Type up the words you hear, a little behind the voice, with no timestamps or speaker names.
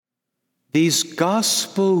These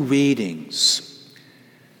gospel readings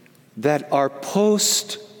that are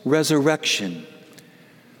post-resurrection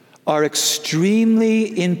are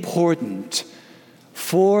extremely important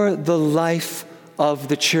for the life of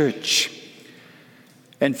the church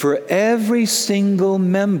and for every single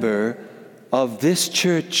member of this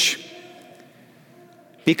church,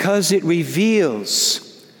 because it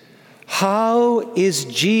reveals how is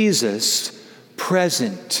Jesus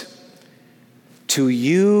present to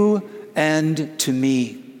you and to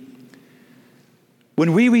me.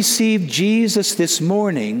 When we receive Jesus this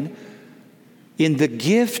morning in the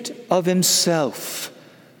gift of himself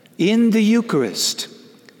in the Eucharist,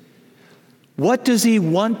 what does he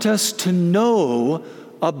want us to know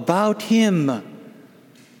about him?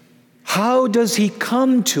 How does he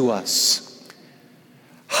come to us?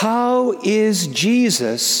 How is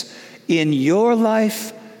Jesus in your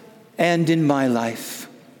life and in my life?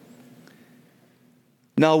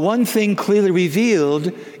 Now, one thing clearly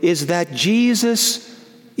revealed is that Jesus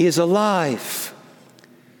is alive.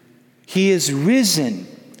 He is risen,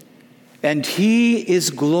 and he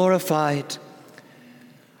is glorified.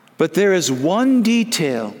 But there is one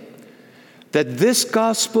detail that this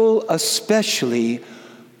gospel especially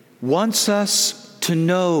wants us to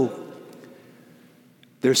know.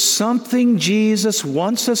 There's something Jesus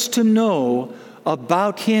wants us to know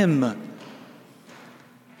about him.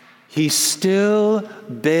 He still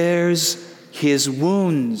bears his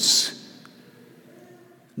wounds.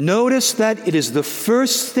 Notice that it is the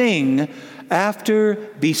first thing after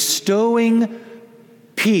bestowing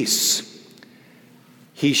peace.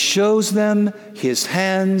 He shows them his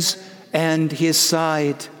hands and his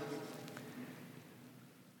side.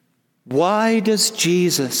 Why does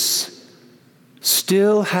Jesus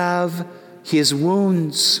still have his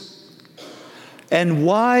wounds? And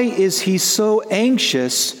why is he so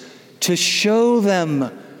anxious to show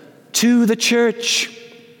them to the church,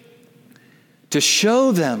 to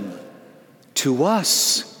show them to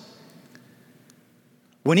us?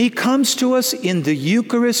 When he comes to us in the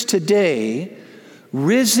Eucharist today,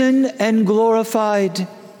 risen and glorified,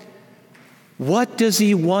 what does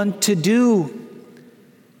he want to do?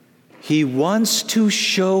 He wants to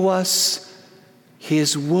show us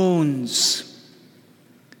his wounds.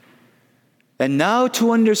 And now,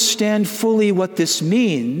 to understand fully what this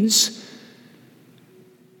means,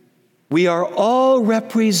 we are all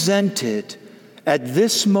represented at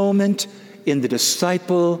this moment in the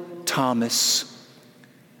disciple Thomas.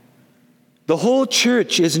 The whole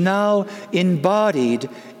church is now embodied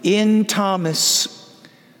in Thomas,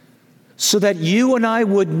 so that you and I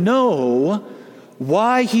would know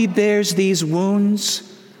why he bears these wounds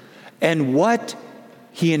and what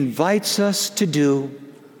he invites us to do.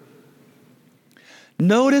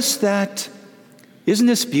 Notice that, isn't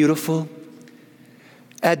this beautiful?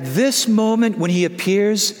 At this moment when he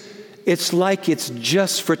appears, it's like it's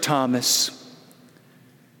just for Thomas.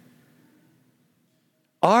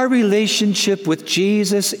 Our relationship with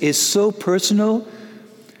Jesus is so personal,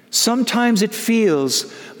 sometimes it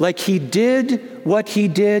feels like he did what he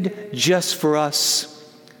did just for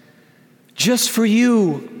us, just for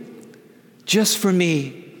you, just for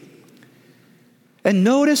me. And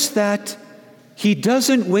notice that he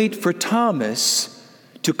doesn't wait for Thomas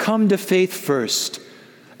to come to faith first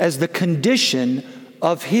as the condition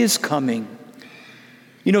of his coming.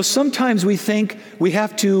 You know, sometimes we think we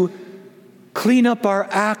have to clean up our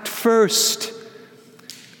act first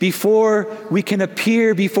before we can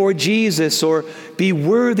appear before Jesus or be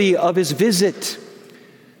worthy of his visit.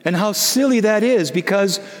 And how silly that is,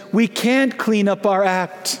 because we can't clean up our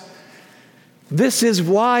act. This is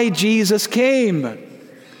why Jesus came.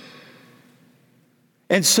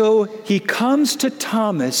 And so he comes to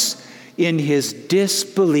Thomas in his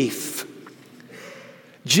disbelief,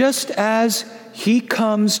 just as he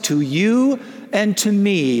comes to you and to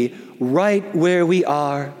me right where we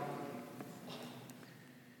are.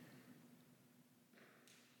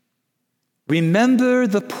 Remember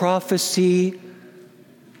the prophecy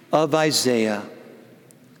of Isaiah.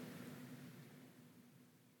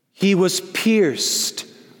 He was pierced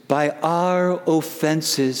by our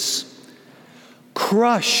offenses,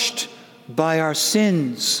 crushed by our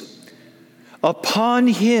sins. Upon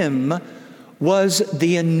him was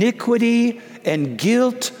the iniquity and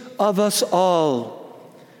guilt of us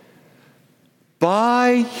all.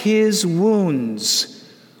 By his wounds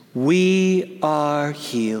we are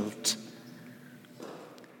healed.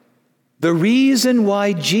 The reason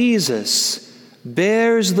why Jesus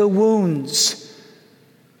bears the wounds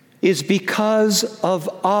is because of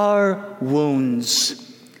our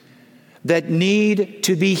wounds that need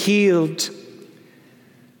to be healed.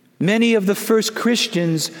 Many of the first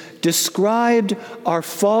Christians described our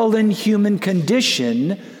fallen human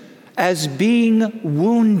condition as being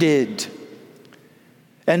wounded.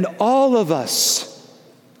 And all of us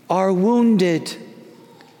are wounded.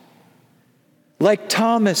 Like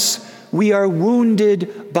Thomas, we are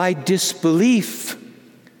wounded by disbelief.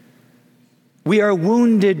 We are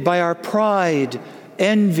wounded by our pride,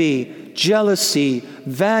 envy, jealousy,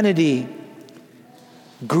 vanity,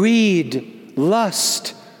 greed,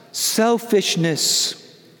 lust,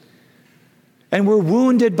 selfishness. And we're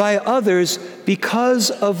wounded by others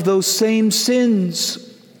because of those same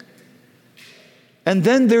sins. And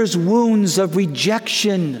then there's wounds of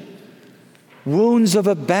rejection, wounds of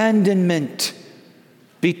abandonment,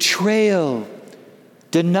 betrayal,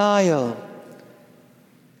 denial.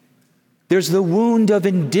 There's the wound of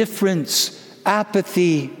indifference,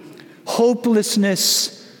 apathy,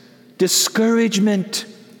 hopelessness, discouragement.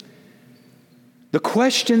 The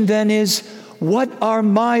question then is, what are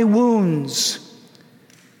my wounds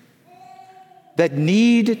that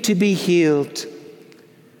need to be healed?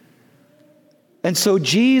 And so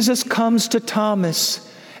Jesus comes to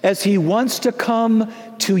Thomas as he wants to come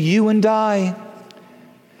to you and I.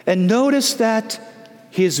 And notice that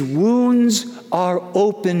his wounds are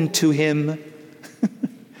open to him.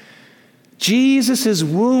 Jesus'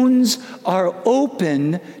 wounds are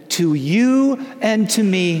open to you and to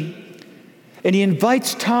me. And he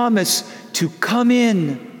invites Thomas to come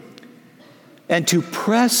in and to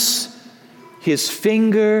press his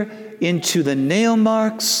finger into the nail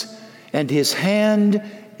marks and his hand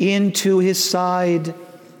into his side.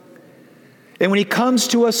 And when he comes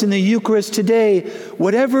to us in the Eucharist today,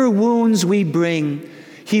 whatever wounds we bring,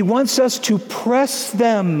 he wants us to press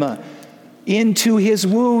them into his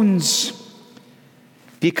wounds,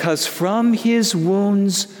 because from his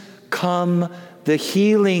wounds come the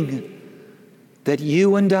healing that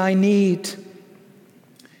you and I need.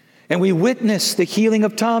 And we witness the healing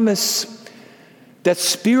of Thomas. That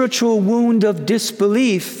spiritual wound of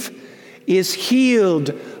disbelief is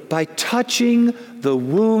healed by touching the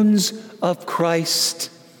wounds of Christ.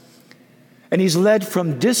 And he's led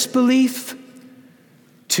from disbelief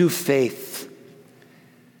to faith.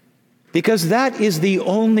 Because that is the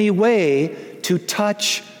only way to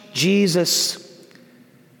touch Jesus.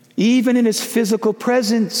 Even in his physical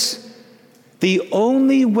presence, the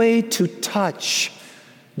only way to touch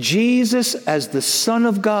Jesus as the Son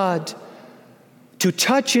of God, to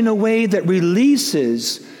touch in a way that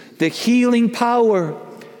releases the healing power,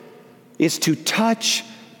 is to touch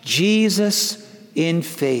Jesus in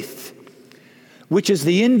faith, which is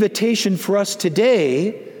the invitation for us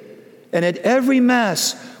today. And at every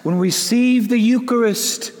Mass, when we receive the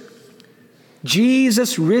Eucharist,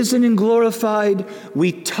 Jesus risen and glorified,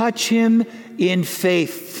 we touch him in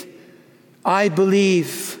faith. I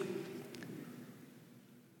believe.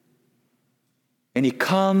 And he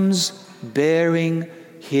comes bearing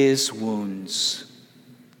his wounds.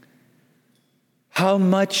 How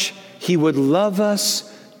much he would love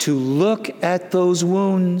us to look at those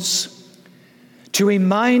wounds, to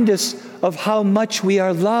remind us of how much we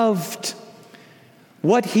are loved,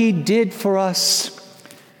 what he did for us,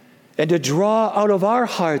 and to draw out of our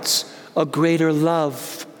hearts a greater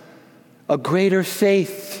love, a greater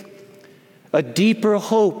faith, a deeper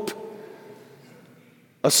hope,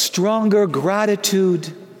 a stronger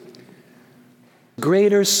gratitude,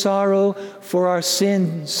 greater sorrow for our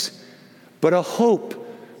sins, but a hope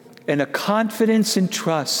and a confidence and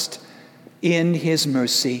trust in his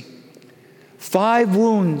mercy. 5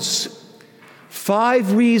 wounds,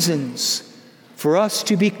 5 reasons for us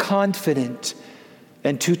to be confident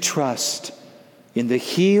and to trust in the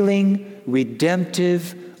healing,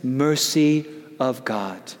 redemptive mercy of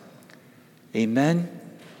God. Amen.